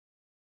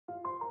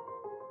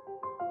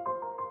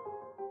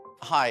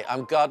Hi,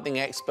 I'm gardening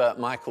expert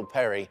Michael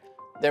Perry.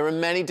 There are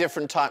many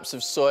different types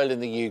of soil in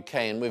the UK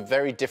and with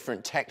very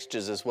different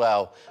textures as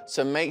well.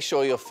 So make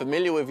sure you're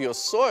familiar with your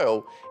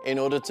soil in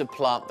order to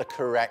plant the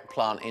correct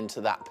plant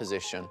into that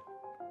position.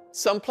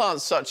 Some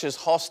plants such as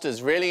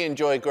hostas really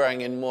enjoy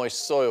growing in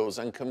moist soils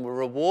and can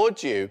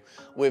reward you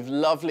with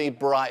lovely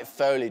bright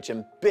foliage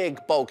and big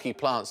bulky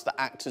plants that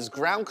act as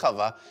ground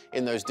cover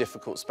in those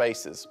difficult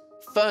spaces.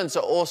 Ferns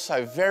are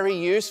also very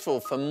useful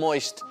for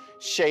moist,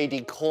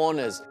 shady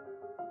corners.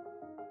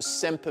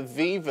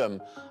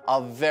 Sempervivum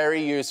are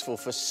very useful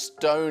for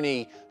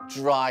stony,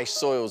 dry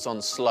soils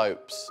on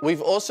slopes.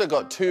 We've also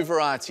got two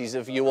varieties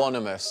of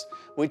euonymus,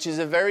 which is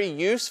a very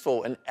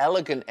useful and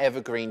elegant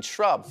evergreen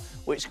shrub,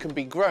 which can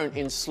be grown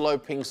in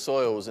sloping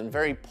soils and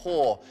very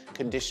poor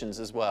conditions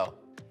as well.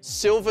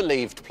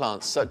 Silver-leaved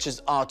plants such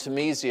as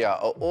Artemisia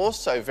are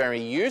also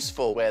very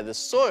useful where the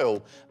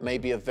soil may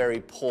be of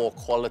very poor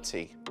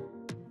quality.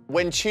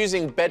 When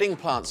choosing bedding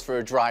plants for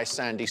a dry,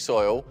 sandy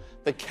soil,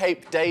 the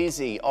Cape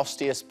Daisy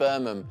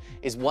Osteospermum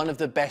is one of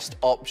the best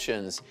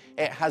options.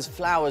 It has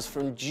flowers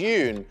from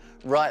June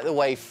right the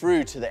way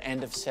through to the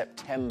end of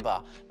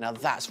September. Now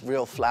that's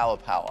real flower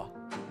power.